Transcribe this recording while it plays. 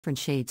different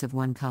shades of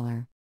one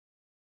color.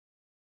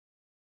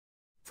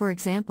 For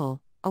example,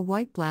 a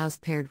white blouse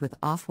paired with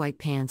off-white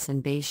pants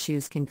and beige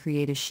shoes can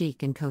create a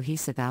chic and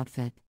cohesive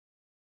outfit.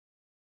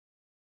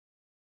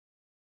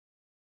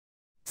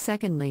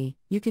 Secondly,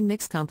 you can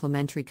mix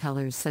complementary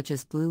colors such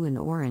as blue and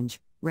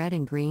orange, red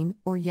and green,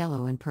 or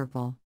yellow and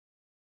purple.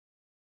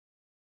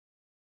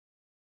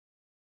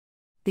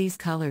 These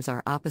colors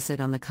are opposite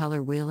on the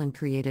color wheel and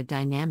create a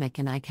dynamic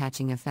and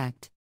eye-catching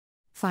effect.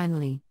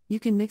 Finally, you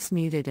can mix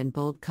muted and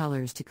bold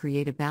colors to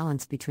create a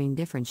balance between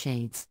different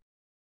shades.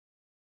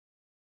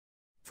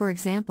 For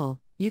example,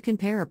 you can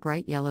pair a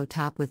bright yellow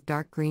top with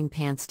dark green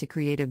pants to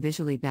create a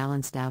visually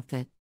balanced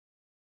outfit.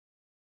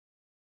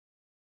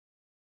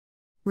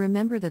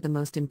 Remember that the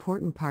most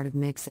important part of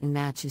mix and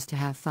match is to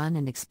have fun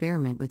and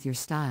experiment with your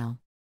style.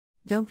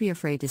 Don't be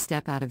afraid to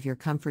step out of your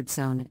comfort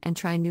zone and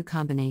try new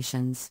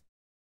combinations.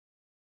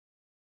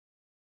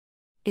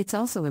 It's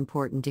also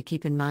important to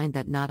keep in mind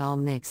that not all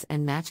mix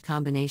and match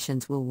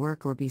combinations will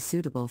work or be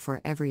suitable for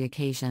every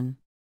occasion.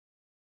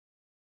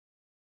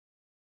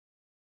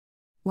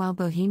 While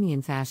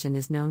Bohemian fashion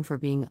is known for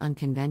being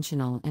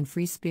unconventional and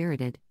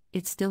free-spirited,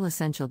 it's still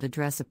essential to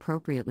dress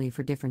appropriately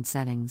for different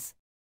settings.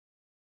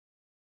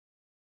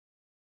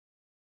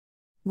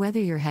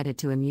 Whether you're headed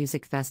to a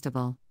music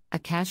festival, a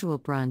casual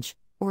brunch,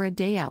 or a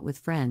day out with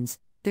friends,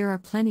 there are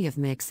plenty of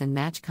mix and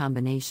match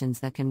combinations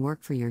that can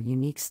work for your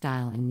unique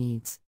style and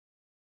needs.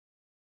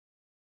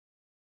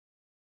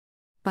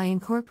 By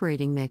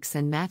incorporating mix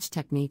and match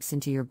techniques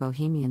into your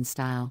bohemian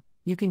style,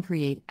 you can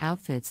create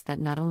outfits that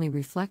not only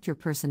reflect your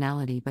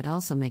personality but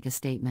also make a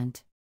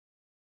statement.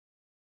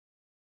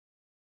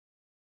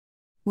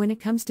 When it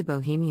comes to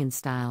bohemian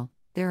style,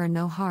 there are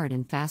no hard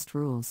and fast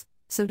rules,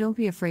 so don't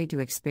be afraid to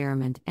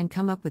experiment and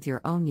come up with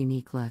your own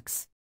unique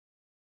looks.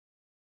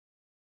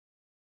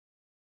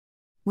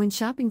 When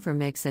shopping for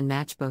mix and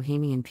match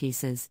bohemian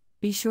pieces,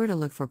 be sure to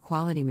look for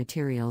quality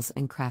materials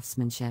and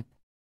craftsmanship.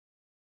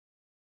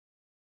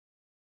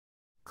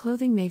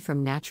 Clothing made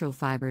from natural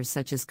fibers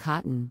such as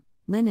cotton,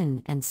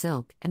 linen, and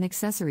silk, and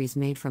accessories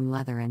made from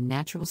leather and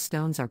natural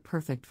stones are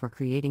perfect for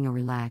creating a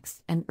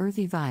relaxed and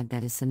earthy vibe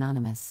that is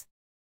synonymous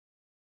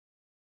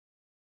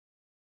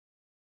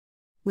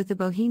with the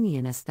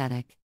bohemian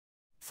aesthetic.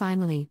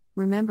 Finally,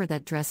 remember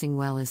that dressing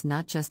well is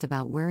not just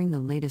about wearing the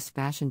latest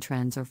fashion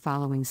trends or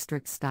following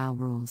strict style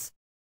rules.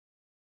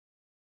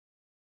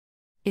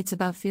 It's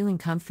about feeling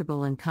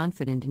comfortable and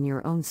confident in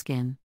your own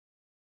skin.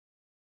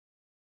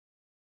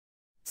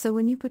 So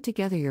when you put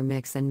together your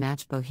mix and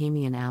match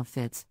bohemian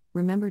outfits,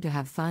 remember to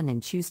have fun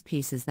and choose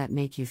pieces that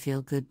make you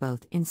feel good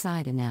both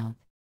inside and out.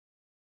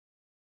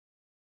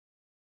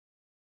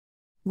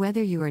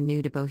 Whether you are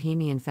new to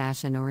bohemian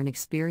fashion or an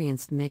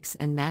experienced mix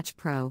and match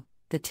pro,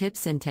 the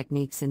tips and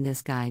techniques in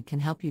this guide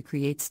can help you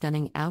create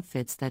stunning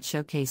outfits that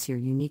showcase your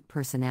unique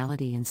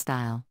personality and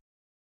style.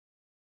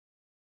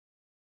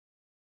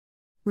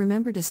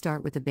 Remember to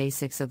start with the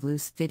basics of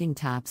loose-fitting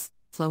tops,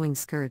 flowing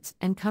skirts,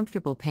 and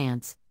comfortable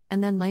pants,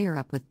 and then layer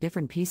up with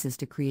different pieces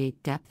to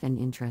create depth and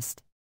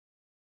interest.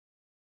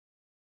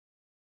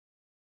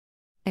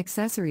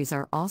 Accessories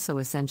are also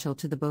essential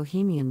to the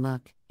bohemian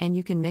look, and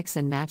you can mix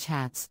and match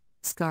hats,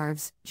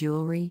 scarves,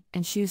 jewelry,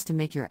 and shoes to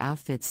make your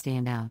outfit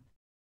stand out.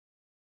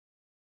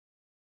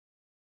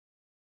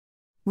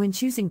 When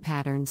choosing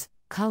patterns,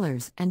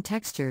 colors, and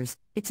textures,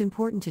 it's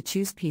important to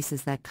choose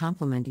pieces that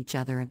complement each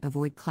other and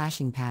avoid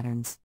clashing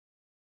patterns.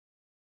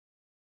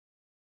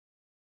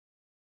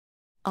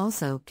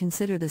 Also,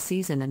 consider the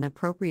season and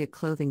appropriate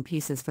clothing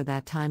pieces for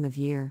that time of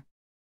year.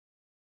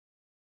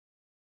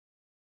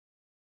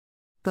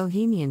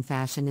 Bohemian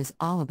fashion is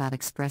all about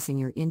expressing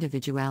your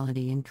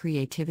individuality and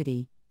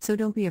creativity, so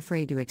don't be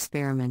afraid to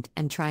experiment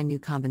and try new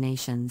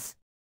combinations.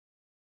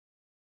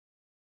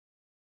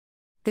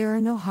 There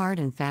are no hard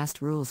and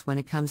fast rules when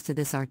it comes to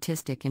this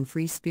artistic and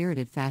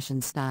free-spirited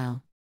fashion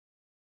style.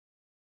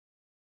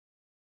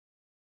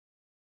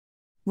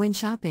 When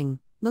shopping,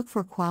 look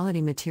for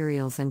quality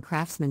materials and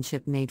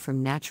craftsmanship made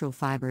from natural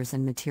fibers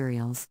and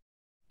materials.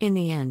 In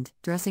the end,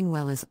 dressing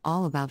well is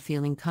all about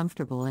feeling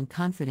comfortable and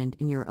confident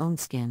in your own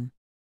skin.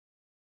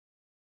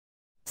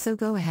 So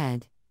go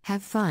ahead,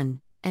 have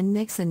fun, and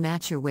mix and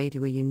match your way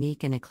to a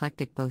unique and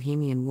eclectic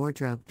bohemian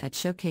wardrobe that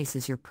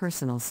showcases your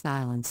personal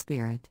style and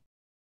spirit.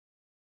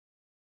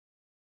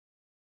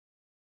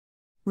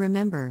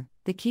 Remember,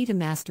 the key to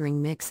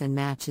mastering mix and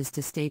match is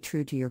to stay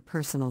true to your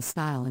personal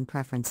style and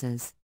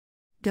preferences.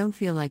 Don't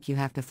feel like you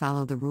have to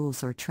follow the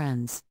rules or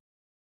trends.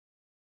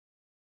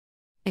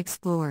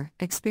 Explore,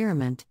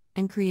 experiment,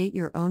 and create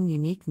your own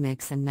unique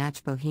mix and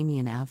match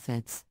bohemian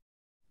outfits.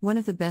 One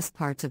of the best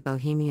parts of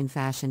bohemian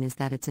fashion is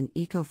that it's an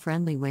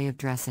eco-friendly way of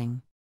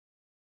dressing.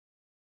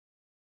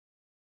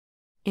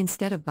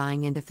 Instead of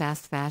buying into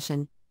fast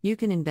fashion, you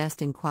can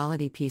invest in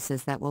quality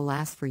pieces that will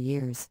last for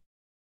years.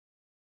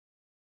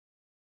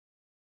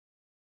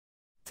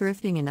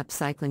 Thrifting and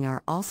upcycling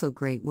are also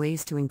great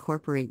ways to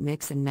incorporate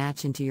mix and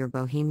match into your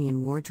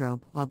bohemian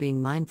wardrobe while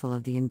being mindful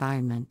of the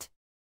environment.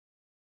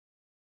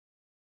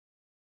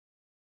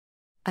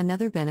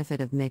 Another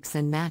benefit of mix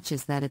and match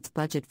is that it's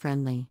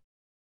budget-friendly.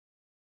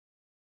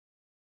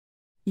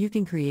 You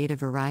can create a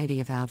variety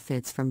of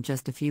outfits from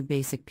just a few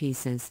basic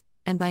pieces,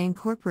 and by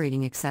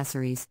incorporating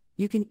accessories,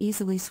 you can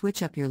easily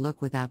switch up your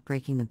look without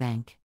breaking the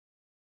bank.